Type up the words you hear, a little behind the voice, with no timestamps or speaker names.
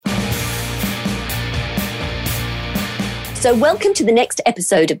So welcome to the next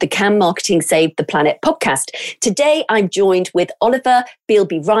episode of the Can Marketing Save the Planet podcast. Today, I'm joined with Oliver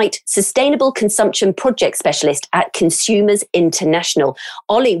Beilby-Wright, Sustainable Consumption Project Specialist at Consumers International.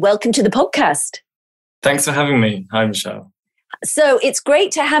 Ollie, welcome to the podcast. Thanks for having me. Hi, Michelle. So it's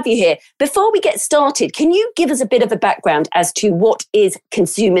great to have you here. Before we get started, can you give us a bit of a background as to what is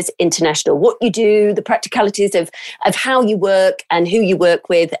Consumers International, what you do, the practicalities of how you work and who you work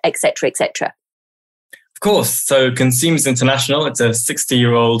with, et cetera, et cetera? Of course. So Consumers International, it's a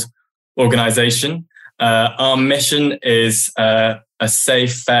 60-year-old organization. Our mission is a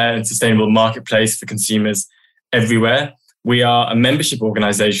safe, fair and sustainable marketplace for consumers everywhere. We are a membership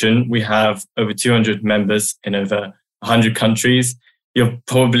organization. We have over 200 members in over 100 countries. You'll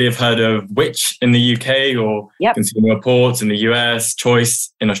probably have heard of Which in the UK or Consumer Reports in the US,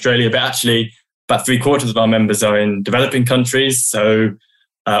 Choice in Australia, but actually about 3/4 of our members are in developing countries. So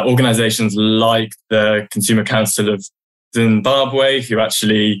organizations like the Consumer Council of Zimbabwe, who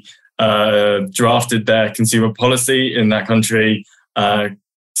actually drafted their consumer policy in that country,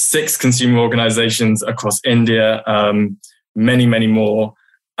 6 consumer organizations across India, many, many more.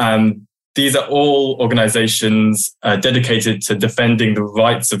 These are all organizations dedicated to defending the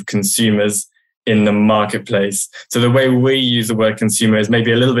rights of consumers in the marketplace. So the way we use the word consumer is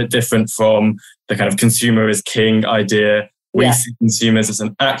maybe a little bit different from the kind of consumer is king idea. We see consumers as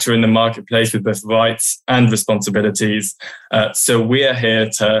an actor in the marketplace with both rights and responsibilities. So we are here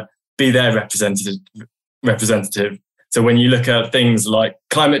to be their representative. So when you look at things like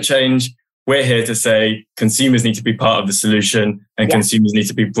climate change, we're here to say consumers need to be part of the solution and consumers need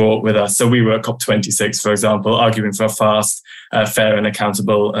to be brought with us. So we were at COP26, for example, arguing for a fast, fair and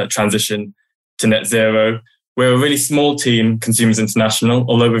accountable transition to net zero. We're a really small team, Consumers International,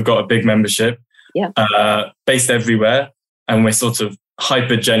 although we've got a big membership, based everywhere. And we're sort of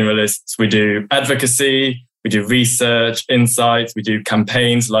hyper generalists. We do advocacy, we do research, insights, we do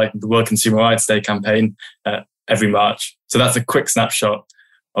campaigns like the World Consumer Rights Day campaign every March. So that's a quick snapshot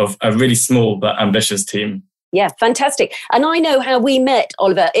of a really small but ambitious team. Yeah, fantastic. And I know how we met,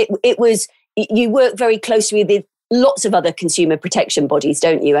 Oliver. It was, you work very closely with lots of other consumer protection bodies,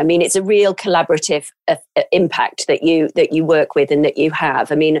 don't you? I mean, it's a real collaborative impact that you work with and that you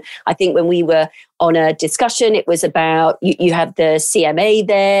have. I mean, I think when we were on a discussion, it was about, you had the CMA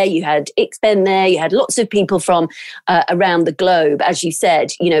there, you had ICSPEN there, you had lots of people from around the globe, as you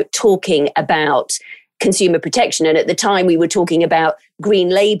said, talking about consumer protection. And at the time we were talking about green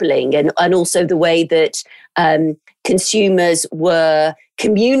labeling and also the way that consumers were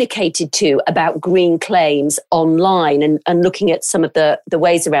communicated to about green claims online and looking at some of the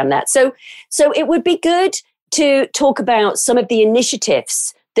ways around that. So it would be good to talk about some of the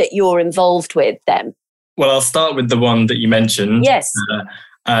initiatives that you're involved with then. Well, I'll start with the one that you mentioned. Yes.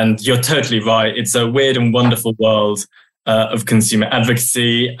 And you're totally right. It's a weird and wonderful world of consumer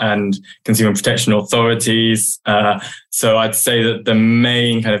advocacy and consumer protection authorities. So I'd say that the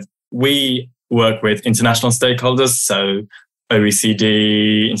main we work with international stakeholders, so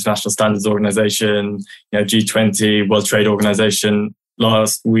OECD, International Standards Organization, G20, World Trade Organization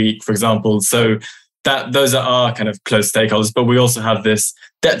last week, for example. So those are our kind of close stakeholders, but we also have this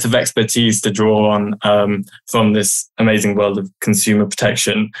depth of expertise to draw on from this amazing world of consumer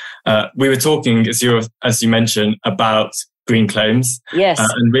protection. We were talking, as you mentioned, about green claims,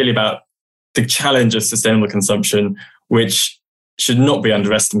 and really about the challenge of sustainable consumption, which should not be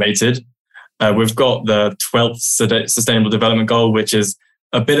underestimated. We've got the 12th Sustainable Development Goal, which is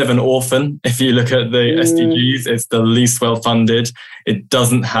a bit of an orphan. If you look at the SDGs, it's the least well funded. It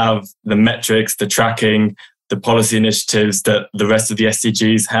doesn't have the metrics, the tracking, the policy initiatives that the rest of the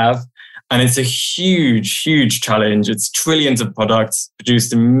SDGs have. And it's a huge, huge challenge. It's trillions of products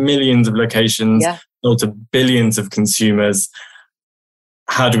produced in millions of locations, sold to billions of consumers.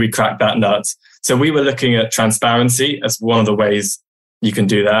 How do we crack that nut? So we were looking at transparency as one of the ways you can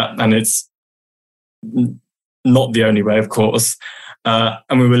do that. And it's not the only way, of course.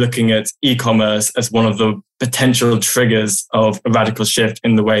 And we were looking at e-commerce as one of the potential triggers of a radical shift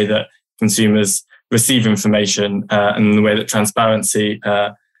in the way that consumers receive information and the way that transparency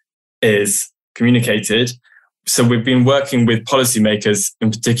is communicated. So we've been working with policymakers in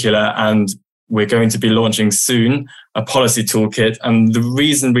particular, and we're going to be launching soon a policy toolkit. And the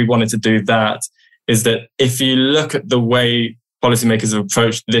reason we wanted to do that is that if you look at the way policymakers have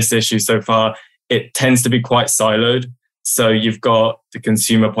approached this issue so far, it tends to be quite siloed. So you've got the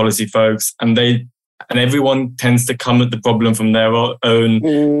consumer policy folks, and everyone tends to come at the problem from their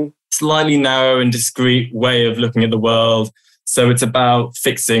own slightly narrow and discrete way of looking at the world. So it's about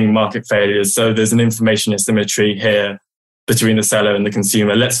fixing market failures. So there's an information asymmetry here between the seller and the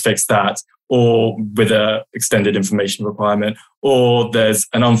consumer. Let's fix that. Or with a extended information requirement, or there's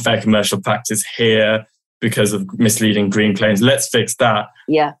an unfair commercial practice here because of misleading green claims. Let's fix that.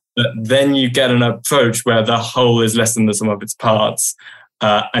 Yeah. But then you get an approach where the whole is less than the sum of its parts.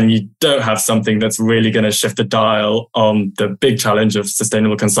 And you don't have something that's really going to shift the dial on the big challenge of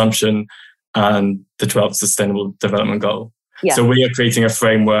sustainable consumption and the 12th Sustainable Development Goal. Yeah. So we are creating a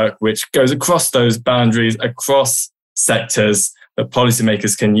framework which goes across those boundaries, across sectors that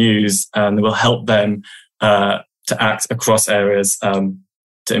policymakers can use, and will help them to act across areas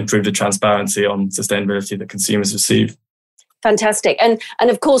to improve the transparency on sustainability that consumers receive. Fantastic. And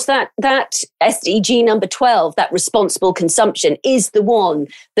of course, that SDG number 12, that responsible consumption, is the one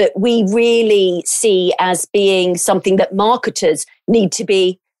that we really see as being something that marketers need to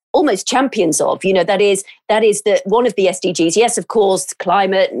be almost champions of. That is that one of the SDGs. Yes, of course,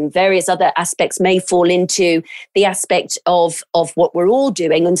 climate and various other aspects may fall into the aspect of what we're all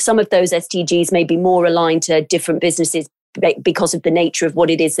doing. And some of those SDGs may be more aligned to different businesses because of the nature of what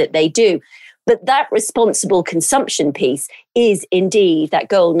it is that they do. But that responsible consumption piece is indeed, that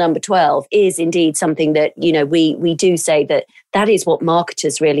goal number 12 is indeed something that, we do say that is what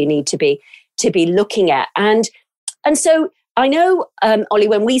marketers really need to be looking at. And so I know, Ollie,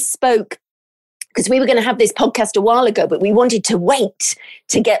 when we spoke, because we were going to have this podcast a while ago, but we wanted to wait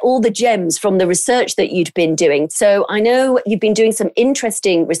to get all the gems from the research that you'd been doing. So I know you've been doing some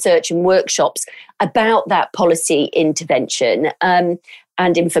interesting research and workshops about that policy intervention and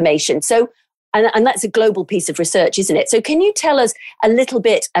information. So, and that's a global piece of research, isn't it? So can you tell us a little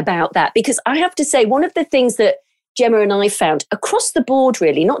bit about that? Because I have to say, one of the things that Gemma and I found across the board,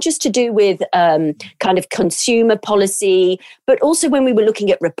 really, not just to do with kind of consumer policy, but also when we were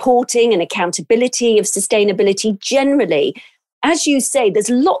looking at reporting and accountability of sustainability generally, as you say, there's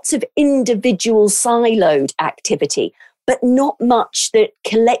lots of individual siloed activity, but not much that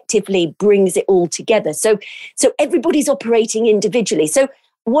collectively brings it all together. So everybody's operating individually. So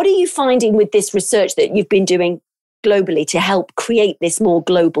what are you finding with this research that you've been doing globally to help create this more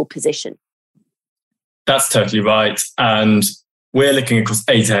global position? That's totally right. And we're looking across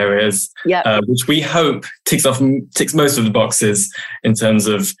 8 areas, which we hope ticks most of the boxes in terms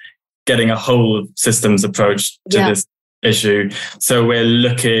of getting a whole systems approach to this issue. So we're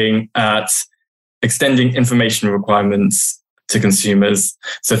looking at extending information requirements to consumers.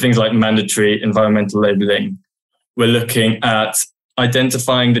 So things like mandatory environmental labeling. We're looking at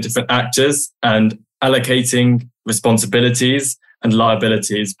identifying the different actors and allocating responsibilities and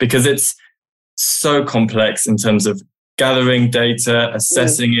liabilities, because it's so complex in terms of gathering data,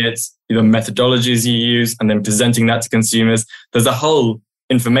 assessing it, the methodologies you use, and then presenting that to consumers. There's a whole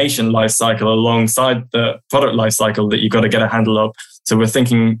information life cycle alongside the product life cycle that you've got to get a handle of. So we're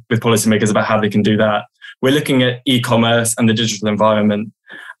thinking with policymakers about how they can do that. We're looking at e-commerce and the digital environment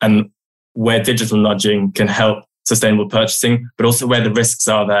and where digital nudging can help sustainable purchasing, but also where the risks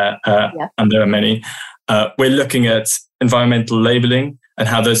are there, and there are many. We're looking at environmental labeling and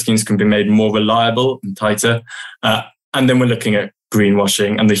how those schemes can be made more reliable and tighter. And then we're looking at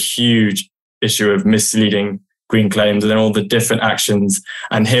greenwashing and the huge issue of misleading green claims and then all the different actions.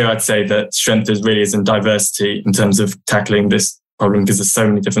 And here I'd say that strength really is in diversity in terms of tackling this problem, because there's so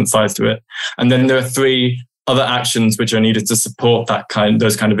many different sides to it. And then there are 3 other actions which are needed to support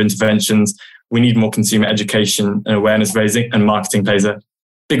those kind of interventions. We need more consumer education and awareness raising, and marketing plays a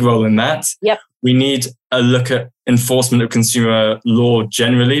big role in that. Yep. We need a look at enforcement of consumer law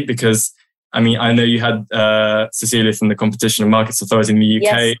generally, because I know you had Cecilia from the Competition and Markets Authority in the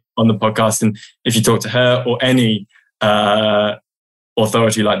UK on the podcast, and if you talk to her or any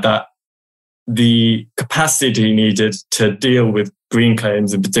authority like that, the capacity needed to deal with green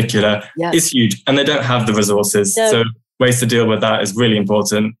claims in particular is huge, and they don't have the resources. No. So ways to deal with that is really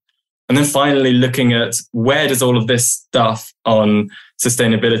important. And then finally, looking at where does all of this stuff on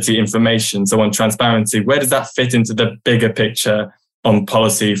sustainability information, so on transparency, where does that fit into the bigger picture on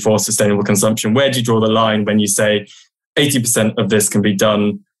policy for sustainable consumption? Where do you draw the line when you say 80% of this can be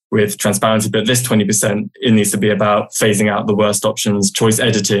done with transparency, but this 20%, it needs to be about phasing out the worst options, choice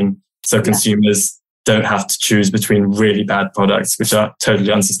editing, so consumers don't have to choose between really bad products, which are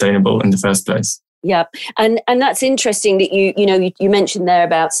totally unsustainable in the first place. Yeah, and that's interesting that you mentioned there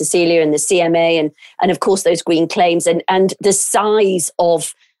about Cecilia and the CMA and of course those green claims and the size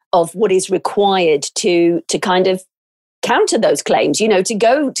of what is required to kind of counter those claims, to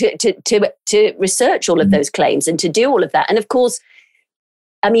go to research all of those claims and to do all of that. And of course,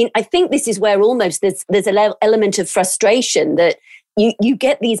 I think this is where almost there's an element of frustration that you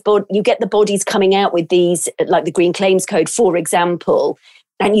get the bodies coming out with these, like the Green Claims Code, for example,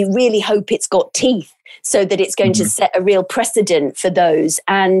 and you really hope it's got teeth. so that it's going to set a real precedent for those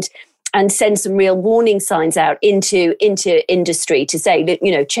and send some real warning signs out into industry to say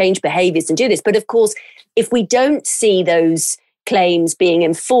that, change behaviors and do this. But of course, if we don't see those claims being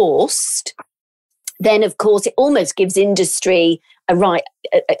enforced, then of course it almost gives industry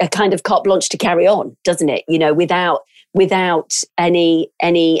a kind of carte blanche to carry on, doesn't it? Without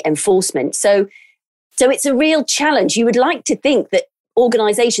any enforcement. So it's a real challenge. You would like to think that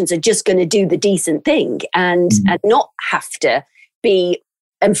organizations are just going to do the decent thing and not have to be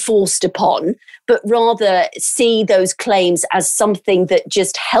enforced upon, but rather see those claims as something that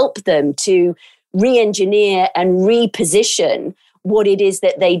just help them to re-engineer and reposition what it is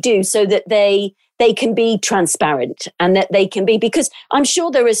that they do, so that they can be transparent and that they can be, because I'm sure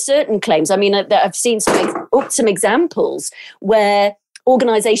there are certain claims. I mean, I've seen some examples where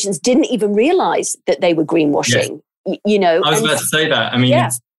organizations didn't even realize that they were greenwashing. Yes. I was about to say that. I mean,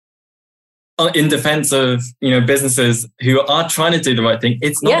 it's in defense of, businesses who are trying to do the right thing.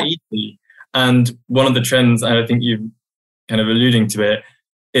 It's not easy. And one of the trends, and I think you're kind of alluding to it,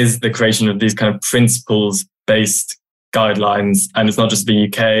 is the creation of these kind of principles-based guidelines. And it's not just the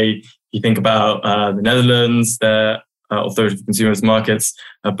UK. You think about the Netherlands, their Authority for Consumers Markets,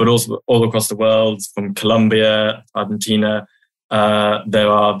 but also all across the world, from Colombia, Argentina, there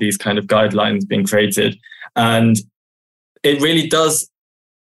are these kind of guidelines being created. And it really does,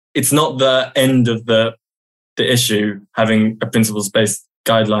 it's not the end of the issue, having a principles-based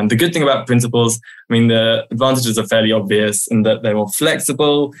guideline. The good thing about principles, I mean, the advantages are fairly obvious in that they're more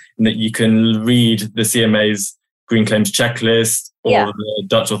flexible, in that you can read the CMA's Green Claims Checklist or the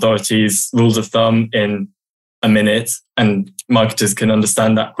Dutch authorities' rules of thumb in a minute, and marketers can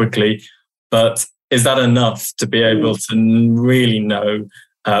understand that quickly. But is that enough to be able to really know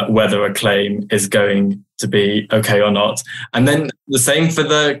whether a claim is going to be okay or not? And then the same for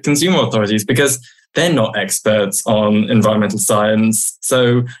the consumer authorities, because they're not experts on environmental science.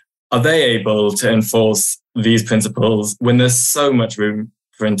 So are they able to enforce these principles when there's so much room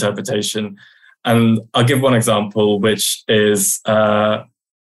for interpretation? And I'll give one example, which is the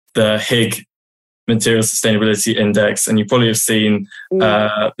Higg Material Sustainability Index. And you probably have seen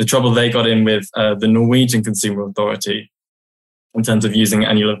the trouble they got in with the Norwegian Consumer Authority in terms of using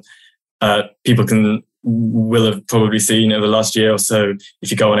annual. People will have probably seen over the last year or so, if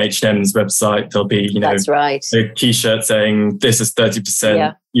you go on H&M's website, there'll be, that's right, a T-shirt saying this is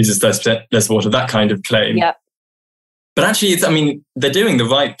 30%, uses 30% less water, that kind of claim. Yeah. But actually, they're doing the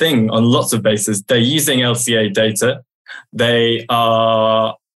right thing on lots of bases. They're using LCA data. They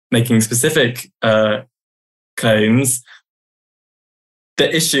are making specific claims.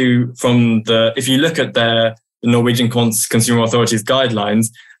 The issue if you look at the Norwegian Consumer Authority's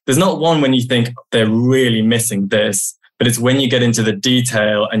guidelines, there's not one when you think they're really missing this, but it's when you get into the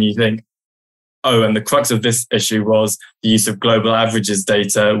detail and you think, oh, and the crux of this issue was the use of global averages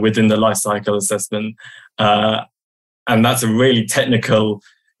data within the life cycle assessment. And that's a really technical,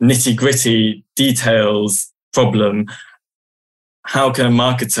 nitty-gritty details problem. How can a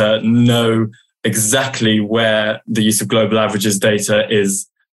marketer know exactly where the use of global averages data is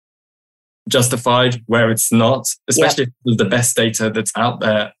justified, where it's not, especially with the best data that's out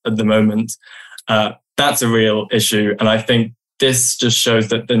there at the moment? That's a real issue. And I think this just shows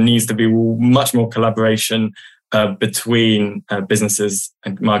that there needs to be much more collaboration between businesses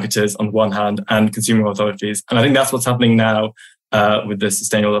and marketers on the one hand and consumer authorities. And I think that's what's happening now with the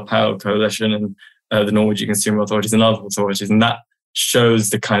Sustainable Apparel Coalition and the Norwegian Consumer Authorities and other authorities. And that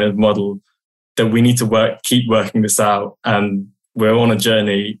shows the kind of model that we need to keep working this out. And we're on a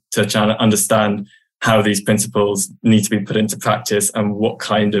journey to try and understand how these principles need to be put into practice and what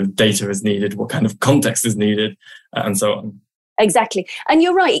kind of data is needed, what kind of context is needed, and so on. Exactly. And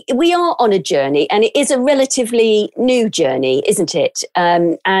you're right. We are on a journey, and it is a relatively new journey, isn't it?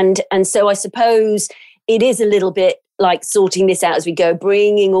 And so I suppose it is a little bit like sorting this out as we go,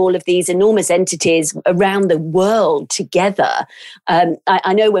 bringing all of these enormous entities around the world together.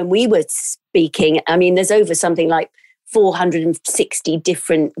 I know when we were speaking, I mean, there's over something like 460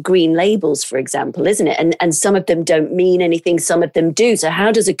 different green labels, for example, isn't it? And some of them don't mean anything, some of them do. So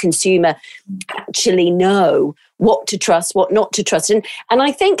how does a consumer actually know what to trust, what not to trust? And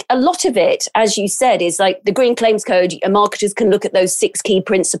I think a lot of it, as you said, is like the Green Claims Code. Marketers can look at those 6 key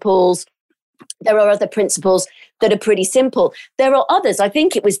principles. There are other principles that are pretty simple. There are others.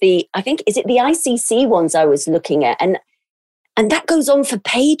 Is it the ICC ones I was looking at? And that goes on for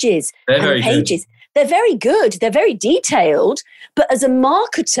pages and pages. Good. They're very good. They're very detailed. But as a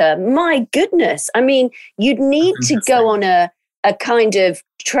marketer, my goodness, I mean, you'd need to go on a kind of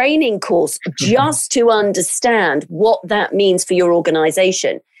training course just to understand what that means for your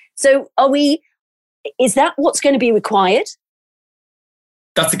organization. So are we Is that what's going to be required?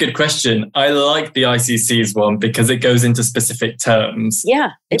 That's a good question. I like the ICC's one because it goes into specific terms.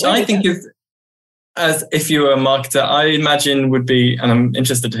 Yeah. Which I think is, as if you were a marketer, I imagine would be, and I'm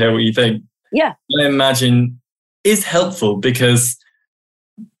interested to hear what you think. Yeah. I imagine is helpful because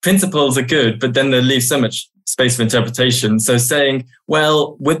principles are good, but then they leave so much space for interpretation. So saying,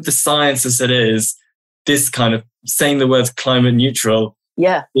 well, with the science as it is, this kind of saying the words climate neutral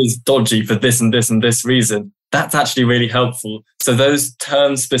is dodgy for this and this and this reason. That's actually really helpful. So those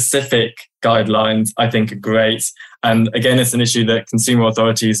term-specific guidelines, I think, are great. And again, it's an issue that consumer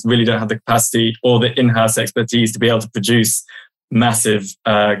authorities really don't have the capacity or the in-house expertise to be able to produce massive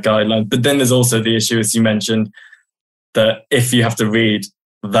guidelines. But then there's also the issue, as you mentioned, that if you have to read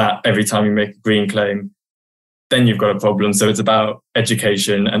that every time you make a green claim, then you've got a problem. So it's about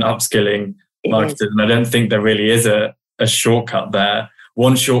education and upskilling marketers. And I don't think there really is a shortcut there.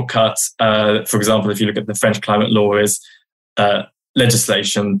 One shortcut, for example, if you look at the French climate law, is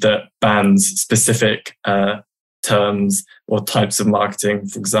legislation that bans specific terms or types of marketing,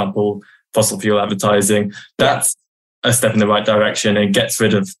 for example, fossil fuel advertising. That's a step in the right direction and gets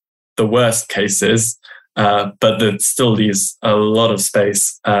rid of the worst cases, but that still leaves a lot of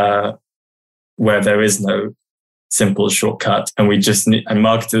space where there is no simple shortcut. And we just need, and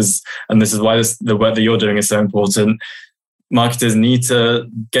marketers, and this is why the work that you're doing is so important, marketers need to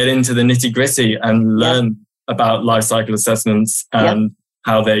get into the nitty gritty and learn about life cycle assessments and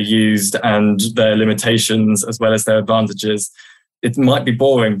how they're used and their limitations as well as their advantages. It might be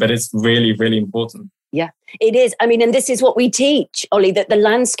boring, but it's really, really important. Yeah, it is. I mean, and this is what we teach, Ollie, that the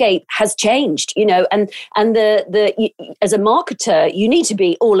landscape has changed, you know, and as a marketer, you need to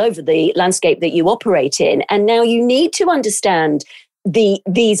be all over the landscape that you operate in. And now you need to understand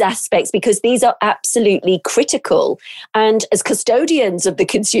these aspects because these are absolutely critical. And as custodians of the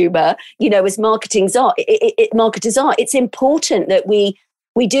consumer, you know, as marketers are, it's important that we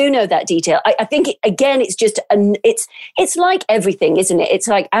do know that detail. I think, again, it's just, it's like everything, isn't it? It's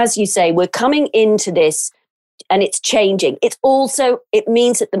like, as you say, we're coming into this and it's changing. It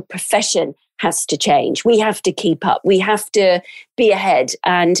means that the profession has to change. We have to keep up. We have to be ahead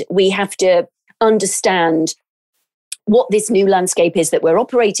and we have to understand what this new landscape is that we're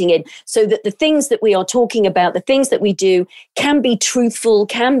operating in so that the things that we are talking about, the things that we do can be truthful,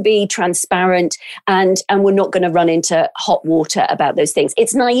 can be transparent, and we're not going to run into hot water about those things.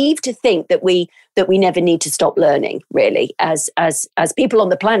 It's naive to think that we never need to stop learning, really, as people on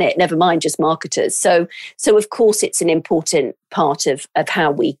the planet, never mind just marketers. So of course, it's an important part of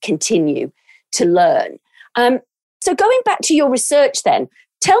how we continue to learn. So going back to your research then,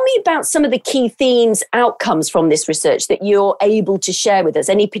 tell me about some of the key themes, outcomes from this research that you're able to share with us,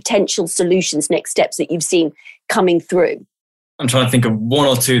 any potential solutions, next steps that you've seen coming through. I'm trying to think of one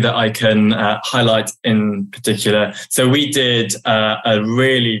or two that I can highlight in particular. So we did a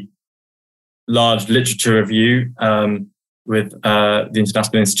really large literature review with the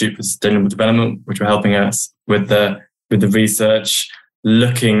International Institute for Sustainable Development, which were helping us with the research,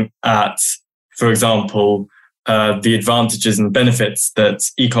 looking at, for example, the advantages and benefits that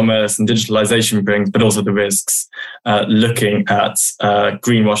e-commerce and digitalization brings, but also the risks, looking at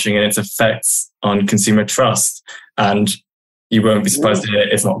greenwashing and its effects on consumer trust. And you won't be surprised to hear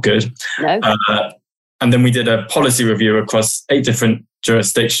it's not good. No. And then we did a policy review across 8 different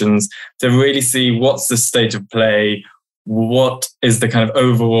jurisdictions to really see what's the state of play, what is the kind of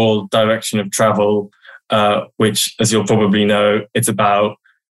overall direction of travel, which, as you'll probably know, it's about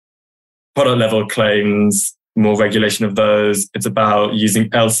product level claims, more regulation of those. It's about using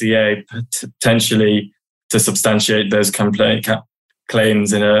LCA potentially to substantiate those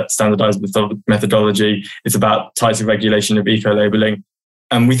claims in a standardized methodology. It's about tighter regulation of eco-labeling.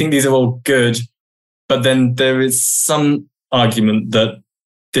 And we think these are all good, but then there is some argument that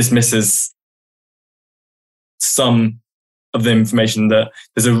dismisses some of the information, that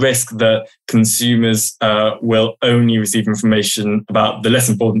there's a risk that consumers will only receive information about the less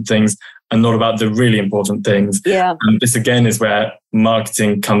important things and not about the really important things. Yeah. And this again is where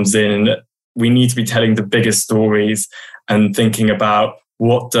marketing comes in. We need to be telling the bigger stories and thinking about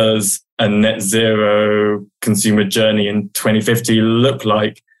what does a net zero consumer journey in 2050 look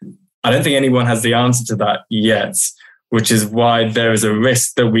like. I don't think anyone has the answer to that yet, which is why there is a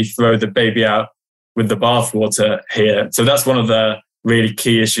risk that we throw the baby out with the bathwater here. So that's one of the really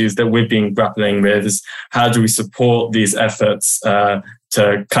key issues that we've been grappling with, is how do we support these efforts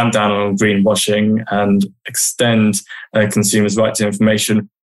to clamp down on greenwashing and extend consumers' right to information,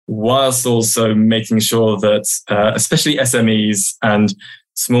 whilst also making sure that especially SMEs and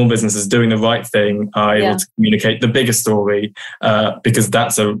small businesses doing the right thing are able to communicate the bigger story, because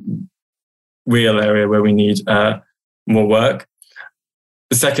that's real area where we need more work.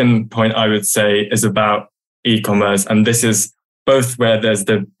 The second point I would say is about e-commerce. And this is both where there's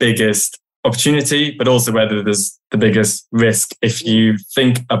the biggest opportunity, but also where there's the biggest risk. If you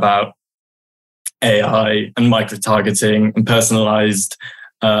think about AI and micro-targeting and personalized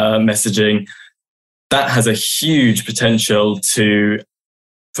messaging, that has a huge potential to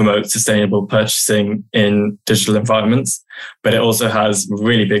promote sustainable purchasing in digital environments, but it also has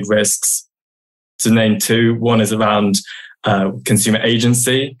really big risks. To name two, one is around consumer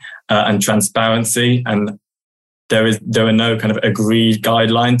agency and transparency, and there are no kind of agreed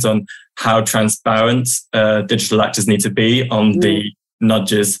guidelines on how transparent digital actors need to be on the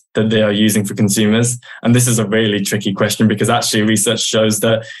nudges that they are using for consumers. And this is a really tricky question, because actually research shows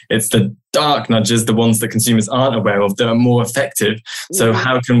that it's the dark nudges, the ones that consumers aren't aware of, that are more effective. So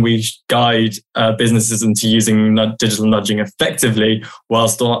how can we guide businesses into using digital nudging effectively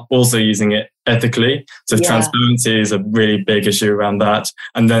whilst also using it ethically? So transparency is a really big issue around that.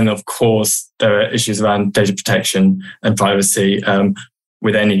 And then, of course, there are issues around data protection and privacy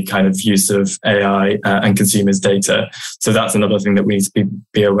with any kind of use of AI and consumers' data. So that's another thing that we need to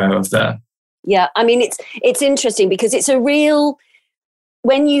be aware of there. Yeah, I mean, it's interesting because it's a real,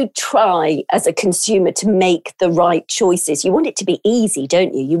 when you try as a consumer to make the right choices, you want it to be easy,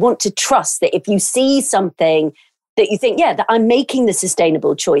 don't you? You want to trust that if you see something that you think, yeah, that I'm making the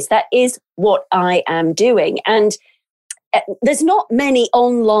sustainable choice, that is what I am doing. And there's not many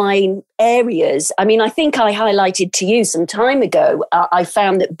online areas. I mean, I think I highlighted to you some time ago, I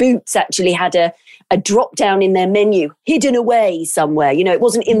found that Boots actually had a drop down in their menu hidden away somewhere. You know, it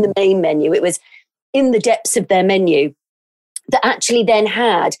wasn't in the main menu. It was in the depths of their menu that actually then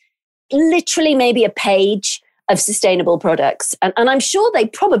had literally maybe a page of sustainable products. And I'm sure they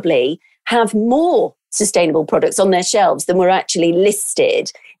probably have more sustainable products on their shelves than were actually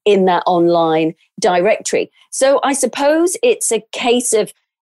listed in that online directory. So I suppose it's a case of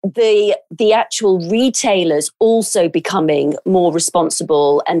the actual retailers also becoming more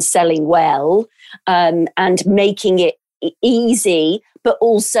responsible and selling well, and making it easy, but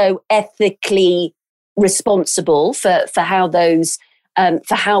also ethically responsible for how those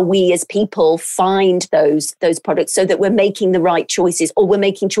for how we as people find those products, so that we're making the right choices, or we're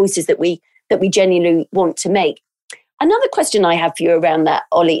making choices that we genuinely want to make. Another question I have for you around that,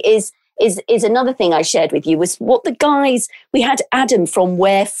 Ollie, is another thing I shared with you, was what the guys, we had Adam from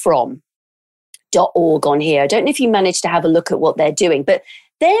wherefrom.org on here. I don't know if you managed to have a look at what they're doing, but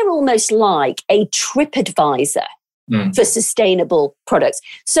they're almost like a TripAdvisor for sustainable products.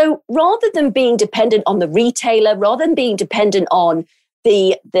 So rather than being dependent on the retailer, rather than being dependent on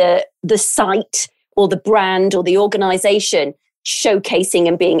the site or the brand or the organization showcasing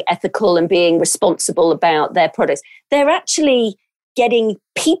and being ethical and being responsible about their products, they're actually getting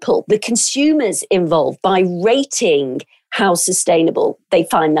people, the consumers, involved by rating how sustainable they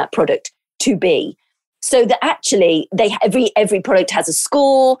find that product to be. So that actually every product has a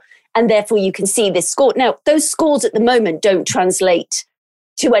score, and therefore you can see this score. Now, those scores at the moment don't translate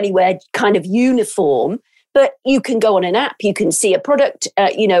to anywhere kind of uniform, but you can go on an app, you can see a product,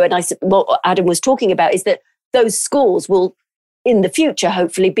 and what Adam was talking about is that those scores will in the future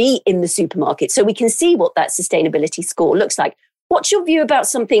hopefully be in the supermarket. So we can see what that sustainability score looks like. What's your view about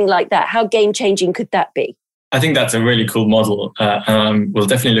something like that? How game-changing could that be? I think that's a really cool model. We'll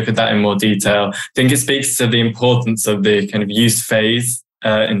definitely look at that in more detail. I think it speaks to the importance of the kind of use phase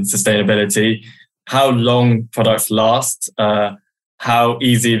in sustainability, how long products last, how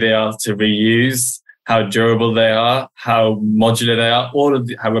easy they are to reuse, how durable they are, how modular they are,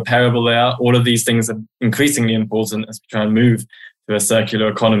 how repairable they are. All of these things are increasingly important as we try and move to a circular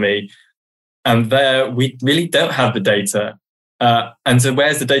economy. And there, we really don't have the data. And so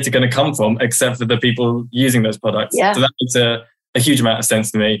where's the data going to come from except for the people using those products? Yeah. So that makes a huge amount of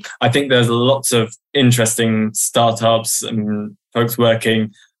sense to me. I think there's lots of interesting startups and folks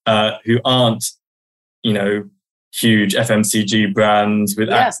working who aren't, huge FMCG brands with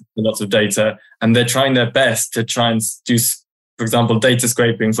access to lots of data. And they're trying their best to try and do, for example, data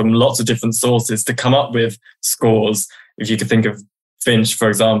scraping from lots of different sources to come up with scores. If you could think of Finch, for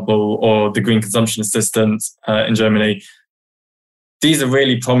example, or the Green Consumption Assistant in Germany, these are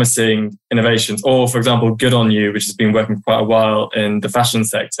really promising innovations. Or, for example, Good On You, which has been working for quite a while in the fashion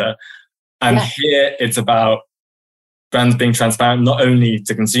sector. And here it's about brands being transparent, not only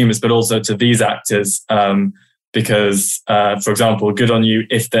to consumers, but also to these actors. Because, for example, Good On You,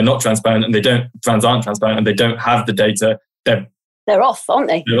 if they're not transparent and brands aren't transparent and they don't have the data, they're off, aren't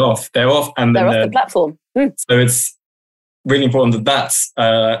they? They're off. And they're off the platform. So it's really important that that's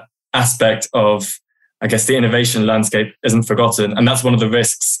aspect of I guess the innovation landscape isn't forgotten. And that's one of the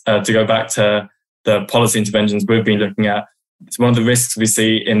risks, to go back to the policy interventions we've been looking at. It's one of the risks we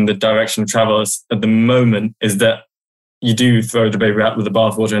see in the direction of travel at the moment is that you do throw the baby out with the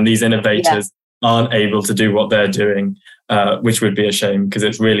bathwater, and these innovators aren't able to do what they're doing, which would be a shame, because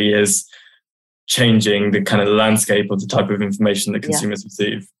it really is changing the kind of landscape of the type of information that consumers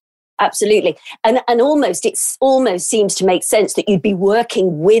receive. Absolutely. And it almost seems to make sense that you'd be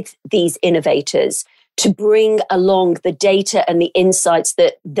working with these innovators to bring along the data and the insights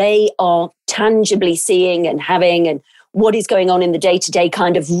that they are tangibly seeing and having, and what is going on in the day-to-day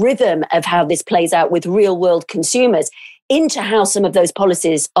kind of rhythm of how this plays out with real-world consumers into how some of those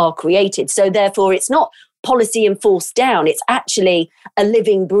policies are created. So therefore, it's not policy enforced down. It's actually a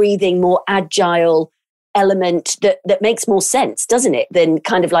living, breathing, more agile element that makes more sense, doesn't it, than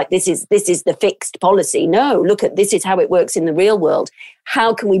kind of like this is the fixed policy. No, look at this is how it works in the real world.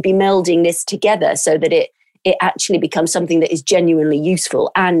 How can we be melding this together so that it actually becomes something that is genuinely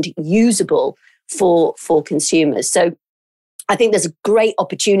useful and usable for consumers? So I think there's a great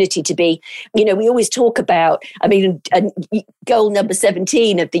opportunity to be, we always talk about, goal number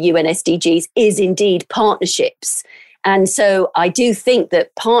 17 of the UN SDGs is indeed partnerships. And so I do think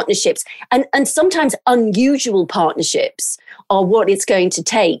that partnerships and sometimes unusual partnerships are what it's going to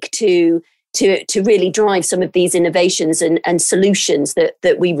take to really drive some of these innovations and solutions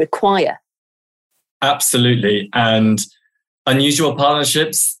that we require. Absolutely. And unusual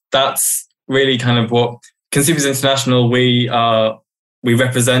partnerships, that's really kind of what Consumers International, we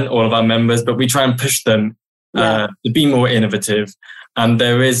represent all of our members, but we try and push them to be more innovative. And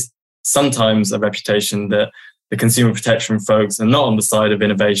there is sometimes a reputation that the consumer protection folks are not on the side of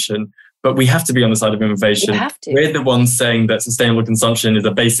innovation, but we have to be on the side of innovation. We're the ones saying that sustainable consumption is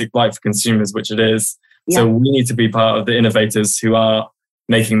a basic right for consumers, which it is. Yeah. So we need to be part of the innovators who are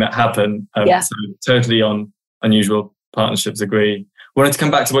making that happen. So totally on unusual partnerships, agree. Wanted to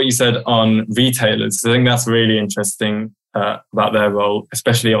come back to what you said on retailers. I think that's really interesting about their role,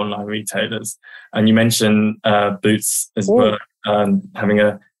 especially online retailers. And you mentioned Boots as well, having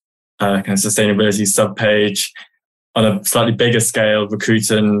a kind of sustainability subpage. On a slightly bigger scale,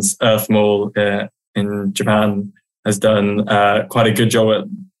 Rakuten's Earth Mall in Japan has done quite a good job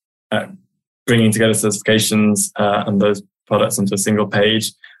at bringing together certifications and those products onto a single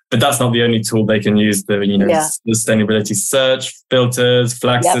page. But that's not the only tool they can use. The sustainability search filters,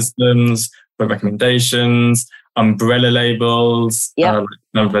 flag systems, for recommendations, umbrella labels,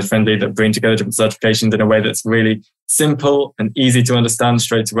 non-pledge friendly, that bring together different certifications in a way that's really simple and easy to understand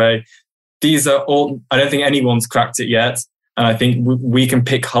straight away. These are all, I don't think anyone's cracked it yet. And I think we can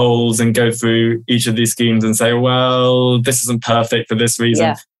pick holes and go through each of these schemes and say, well, this isn't perfect for this reason.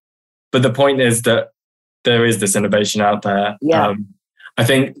 Yeah. But the point is that there is this innovation out there. Yeah. I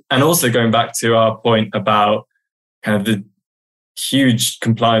think, and also going back to our point about kind of the huge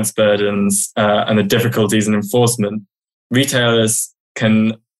compliance burdens and the difficulties in enforcement, retailers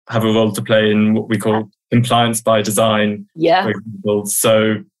can have a role to play in what we call compliance by design, for example.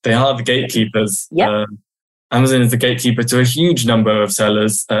 So they are the gatekeepers. Amazon is the gatekeeper to a huge number of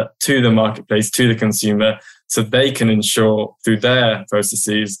sellers, to the marketplace, to the consumer, so they can ensure through their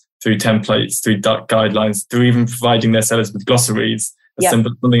processes, through templates, through guidelines, through even providing their sellers with glossaries,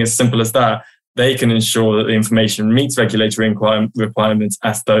 something as simple as that, they can ensure that the information meets regulatory requirements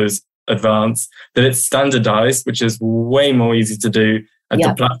as those advance, that it's standardized, which is way more easy to do at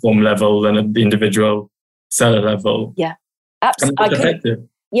the platform level than at the individual seller level. Yeah, absolutely.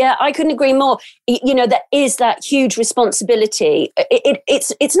 I couldn't agree more. There is that huge responsibility.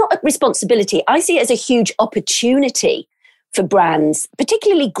 It's not a responsibility. I see it as a huge opportunity for brands,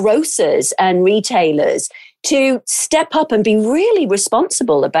 particularly grocers and retailers, to step up and be really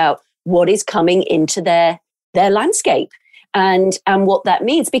responsible about what is coming into their landscape and what that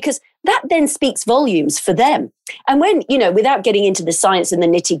means, because that then speaks volumes for them. And when, without getting into the science and the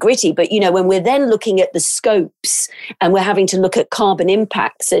nitty gritty, but, when we're then looking at the scopes and we're having to look at carbon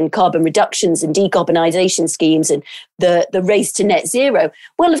impacts and carbon reductions and decarbonisation schemes and the race to net zero,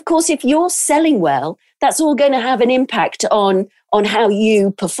 well, of course, if you're selling well, that's all going to have an impact on how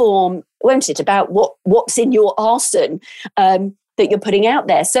you perform, won't it? About what's in your arsenal that you're putting out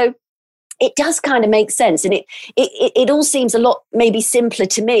there. So it does kind of make sense, and it all seems a lot maybe simpler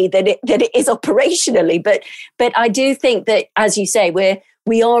to me than it is operationally. But I do think that, as you say,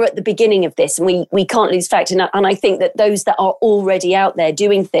 we are at the beginning of this, and we can't lose fact. And I think that those that are already out there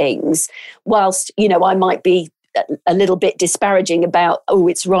doing things, whilst I might be a little bit disparaging about,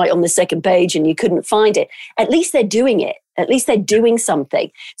 it's right on the second page and you couldn't find it, at least they're doing it. At least they're doing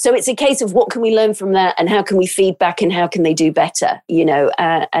something. So it's a case of what can we learn from that, and how can we feed back, and how can they do better,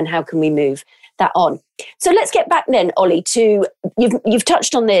 and how can we move? that on. So let's get back then, Ollie, to you've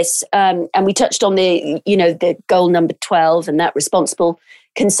touched on this, and we touched on the goal number 12 and that responsible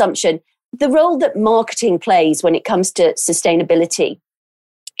consumption. The role that marketing plays when it comes to sustainability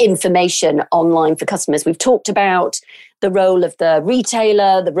information online for customers. We've talked about the role of the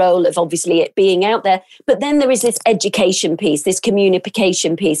retailer, the role of obviously it being out there, but then there is this education piece, this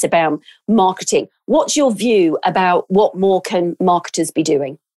communication piece about marketing. What's your view about what more can marketers be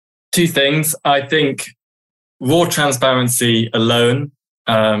doing? Two things. I think raw transparency alone,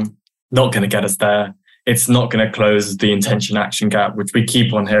 not going to get us there. It's not going to close the intention action gap, which we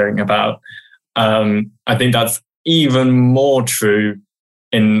keep on hearing about. I think that's even more true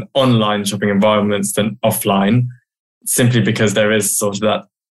in online shopping environments than offline, simply because there is sort of that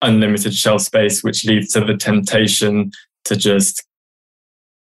unlimited shelf space, which leads to the temptation to just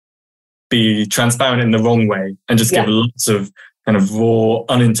be transparent in the wrong way and just give lots of kind of raw,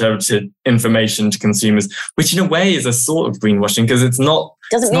 uninterpreted information to consumers, which in a way is a sort of greenwashing because it's not...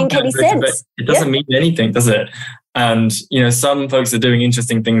 Doesn't make any sense. It doesn't mean anything, does it? And, some folks are doing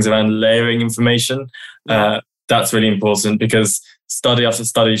interesting things around layering information. That's really important because study after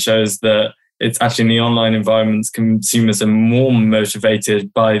study shows that it's actually in the online environments, consumers are more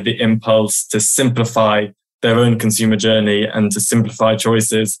motivated by the impulse to simplify their own consumer journey and to simplify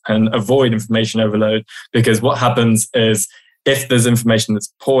choices and avoid information overload. Because what happens is if there's information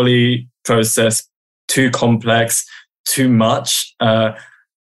that's poorly processed, too complex, too much,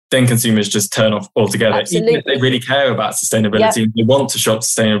 then consumers just turn off altogether. Absolutely. Even if they really care about sustainability, they want to shop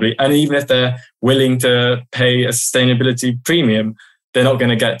sustainably, and even if they're willing to pay a sustainability premium, they're not going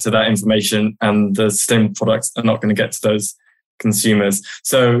to get to that information, and the sustainable products are not going to get to those consumers.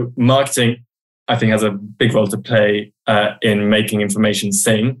 So marketing, I think, has a big role to play in making information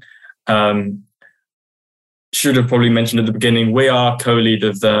sing. Should have probably mentioned at the beginning, we are co-lead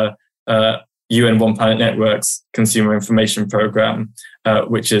of the UN One Planet Network's Consumer Information Programme,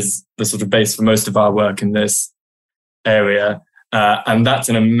 which is the sort of base for most of our work in this area. And that's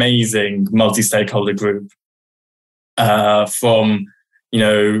an amazing multi-stakeholder group from,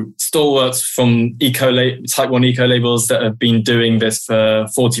 stalwarts from Type 1 eco labels that have been doing this for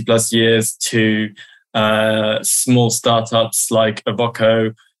 40 plus years to small startups like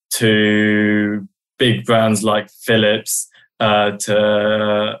Avoco, to big brands like Philips,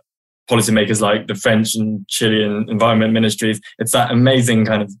 to policymakers like the French and Chilean environment ministries. It's that amazing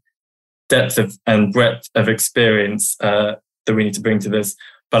kind of depth and breadth of experience that we need to bring to this.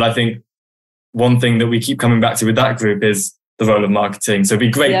 But I think one thing that we keep coming back to with that group is the role of marketing. So it'd be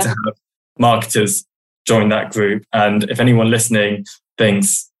great to have marketers join that group. And if anyone listening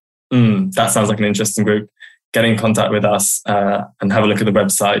thinks, that sounds like an interesting group, get in contact with us and have a look at the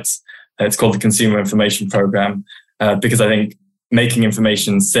website. It's called the Consumer Information Programme, because I think making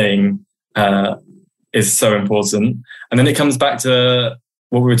information sing is so important. And then it comes back to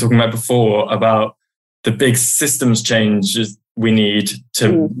what we were talking about before, about the big systems changes we need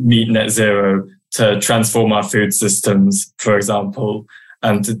to meet net zero, to transform our food systems, for example,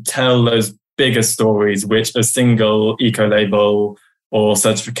 and to tell those bigger stories, which a single eco-label or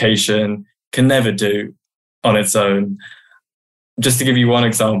certification can never do on its own. Just to give you one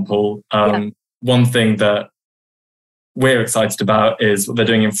example, one thing that we're excited about is what they're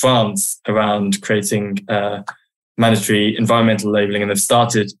doing in France around creating mandatory environmental labelling, and they've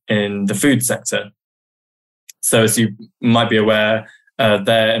started in the food sector. So as you might be aware,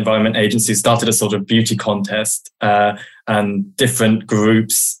 their environment agency started a sort of beauty contest, and different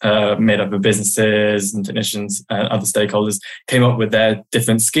groups made up of businesses and technicians and other stakeholders came up with their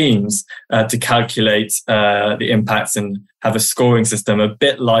different schemes to calculate the impacts and have a scoring system, a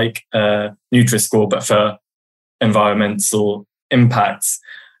bit like Nutri-Score, but for environmental impacts.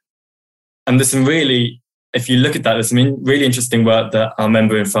 And there's some really, if you look at that, there's some really interesting work that our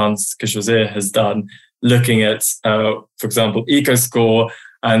member in France, Kishozir, has done, looking at, for example, EcoScore,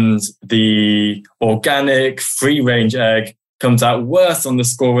 and the organic free-range egg comes out worse on the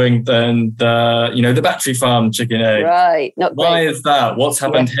scoring than the battery farm chicken egg. Right. Why is that? What's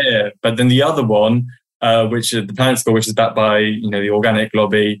happened here? But then the other one, which is the Planet Score, which is backed by the organic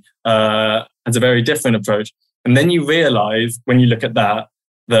lobby, has a very different approach. And then you realize when you look at that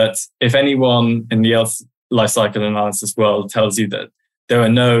if anyone in the life cycle analysis world tells you that there are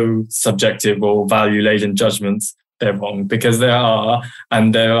no subjective or value-laden judgments, they're wrong, because there are.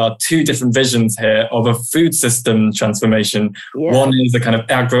 And there are two different visions here of a food system transformation. Yeah. One is a kind of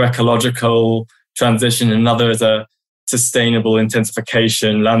agroecological transition, another is a sustainable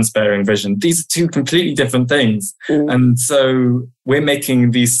intensification, land-sparing vision. These are two completely different things. And so we're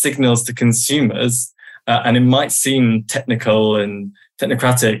making these signals to consumers And it might seem technical and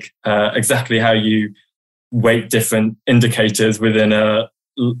technocratic, exactly how you weight different indicators within a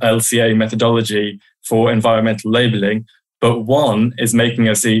LCA methodology for environmental labeling. But one is making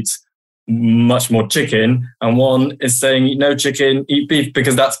us eat much more chicken, and one is saying no chicken, eat beef,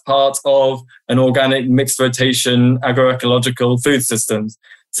 because that's part of an organic mixed rotation agroecological food systems.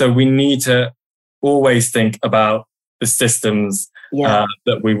 So we need to always think about the systems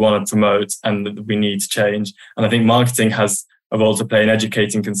that we want to promote and that we need to change. And I think marketing has a role to play in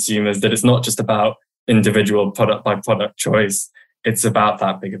educating consumers that it's not just about individual product by product choice. It's about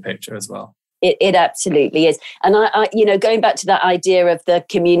that bigger picture as well. It absolutely is. And I going back to that idea of the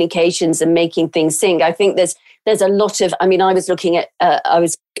communications and making things sing, I think there's a lot of, I was looking at, I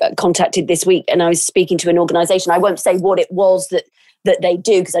was contacted this week and I was speaking to an organisation. I won't say what it was that they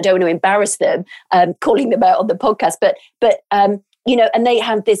do because I don't want to embarrass them, calling them out on the podcast, but and they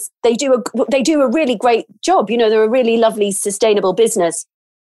have this, they do a really great job. They're a really lovely, sustainable business.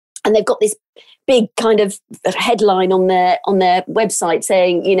 And they've got this big kind of headline on their website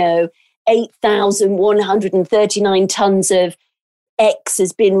saying, 8,139 tons of X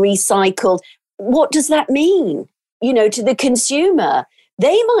has been recycled. What does that mean, to the consumer?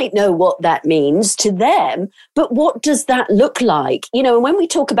 They might know what that means to them, but what does that look like? And when we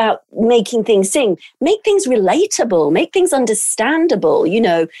talk about making things sing, make things relatable, make things understandable,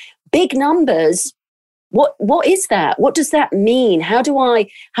 big numbers. What is that? What does that mean? How do I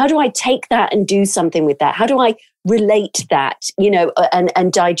take that and do something with that? How do I relate that,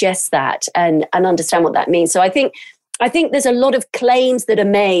 and digest that and understand what that means? So I think there's a lot of claims that are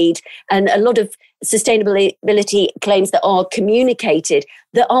made and a lot of sustainability claims that are communicated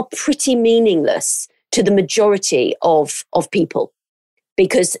that are pretty meaningless to the majority of people,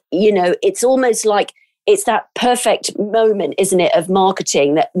 because, it's almost like it's that perfect moment, isn't it, of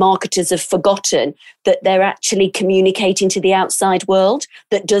marketing, that marketers have forgotten that they're actually communicating to the outside world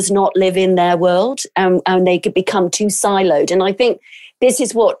that does not live in their world, and they could become too siloed. And I think this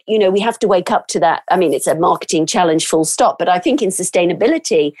is what, we have to wake up to that. It's a marketing challenge, full stop. But I think in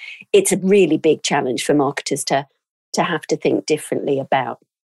sustainability, it's a really big challenge for marketers to have to think differently about.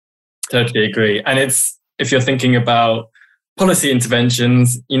 Totally agree. And if you're thinking about policy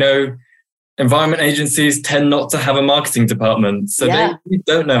interventions, environment agencies tend not to have a marketing department. So they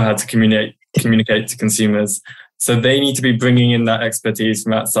don't know how to communicate to consumers. So they need to be bringing in that expertise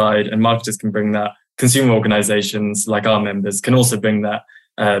from outside, and marketers can bring that. Consumer organizations like our members can also bring that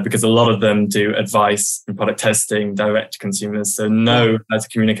because a lot of them do advice and product testing direct to consumers. So know how to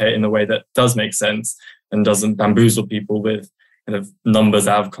communicate in a way that does make sense and doesn't bamboozle people with kind of numbers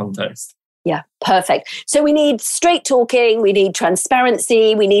out of context. Yeah, perfect. So we need straight talking, we need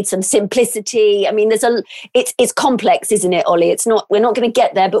transparency, we need some simplicity. It's complex, isn't it, Ollie? We're not going to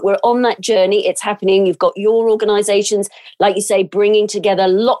get there, but we're on that journey. It's happening. You've got your organizations, like you say, bringing together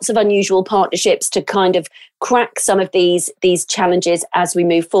lots of unusual partnerships to kind of crack some of these challenges as we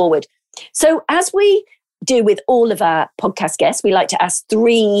move forward. So as we do with all of our podcast guests, we like to ask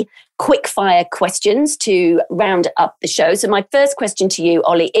 3 quick fire questions to round up the show. So my first question to you,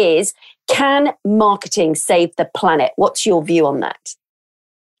 Ollie, is, can marketing save the planet? What's your view on that?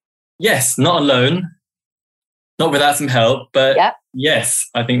 Yes, not alone, not without some help, but yes,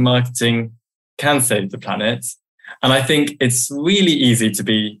 I think marketing can save the planet. And I think it's really easy to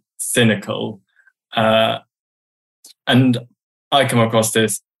be cynical. And I come across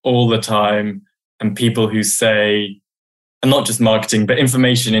this all the time, and people who say, and not just marketing, but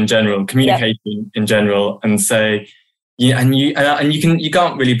information in general, communication in general, and say, you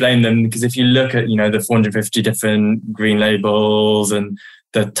can't really blame them, because if you look at, the 450 different green labels and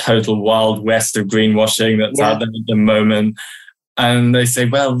the total wild west of greenwashing that's out there at the moment, and they say,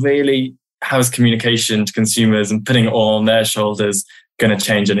 well, really, how is communication to consumers and putting it all on their shoulders going to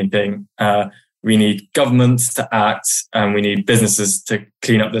change anything? We need governments to act, and we need businesses to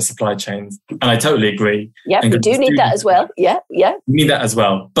clean up their supply chains. And I totally agree. Yeah, we do need that as well. Yeah. We need that as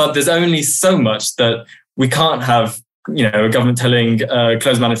well. But there's only so much that we can't have, a government telling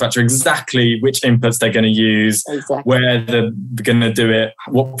clothes manufacturer exactly which inputs they're going to use, where they're going to do it,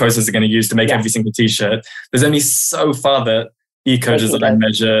 what process they're going to use to make every single T-shirt. There's only so far that eco-design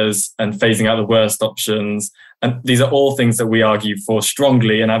measures and phasing out the worst options. And these are all things that we argue for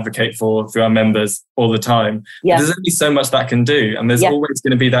strongly and advocate for through our members all the time. Yeah. There's only so much that can do. And there's always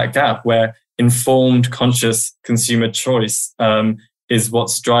going to be that gap where informed, conscious consumer choice is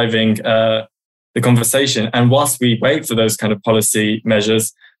what's driving the conversation. And whilst we wait for those kind of policy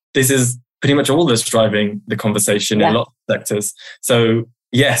measures, this is pretty much all that's driving the conversation in lots of sectors. So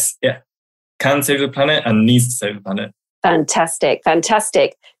yes, can save the planet and needs to save the planet. Fantastic.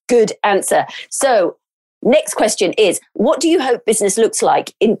 Good answer. So Next question is, what do you hope business looks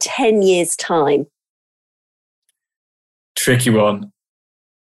like in 10 years' time? Tricky one.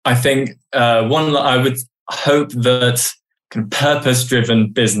 I think one I would hope that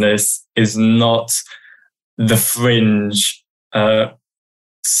purpose-driven business is not the fringe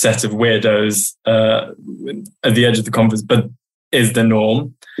set of weirdos at the edge of the conference, but is the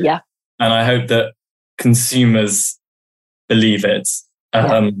norm. Yeah. And I hope that consumers believe it.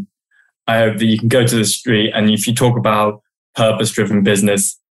 I hope that you can go to the street, and if you talk about purpose-driven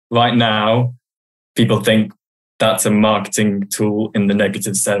business right now, people think that's a marketing tool in the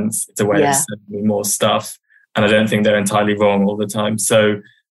negative sense. It's a way of selling more stuff. And I don't think they're entirely wrong all the time. So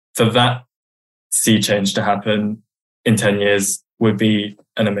for that sea change to happen in 10 years would be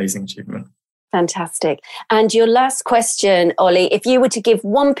an amazing achievement. Fantastic. And your last question, Ollie, if you were to give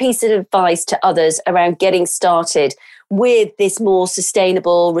one piece of advice to others around getting started with this more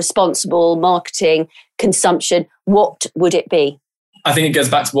sustainable, responsible marketing consumption, what would it be? I think it goes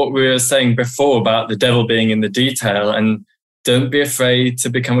back to what we were saying before about the devil being in the detail, and don't be afraid to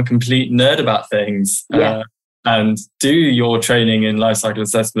become a complete nerd about things. And do your training in life cycle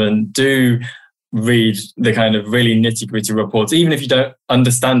assessment, do read the kind of really nitty-gritty reports, even if you don't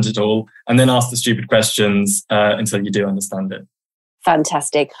understand it all, and then ask the stupid questions until you do understand it.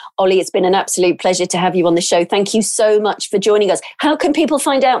 Fantastic. Ollie, it's been an absolute pleasure to have you on the show. Thank you so much for joining us. How can people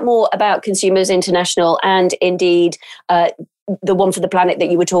find out more about Consumers International and indeed the One for the Planet that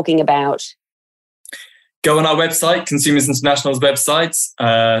you were talking about? Go on our website, Consumers International's website.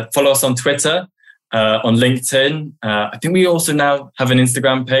 Follow us on Twitter, on LinkedIn. I think we also now have an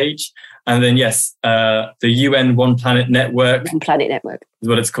Instagram page. And then, the UN One Planet Network. One Planet Network is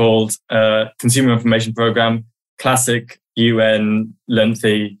what it's called. Consumer Information Program. Classic UN,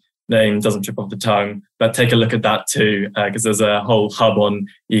 lengthy name, doesn't trip off the tongue. But take a look at that too, because there's a whole hub on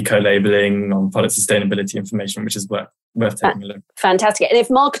eco-labeling, on product sustainability information, which is worth taking a look. Fantastic. And if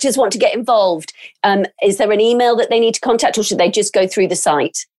marketers want to get involved, is there an email that they need to contact, or should they just go through the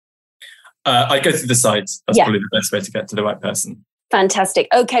site? I go through the site. That's probably the best way to get to the right person. Fantastic.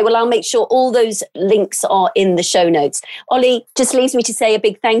 Okay, well, I'll make sure all those links are in the show notes. Ollie, just leaves me to say a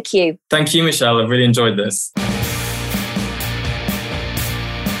big thank you. Thank you, Michelle. I've really enjoyed this.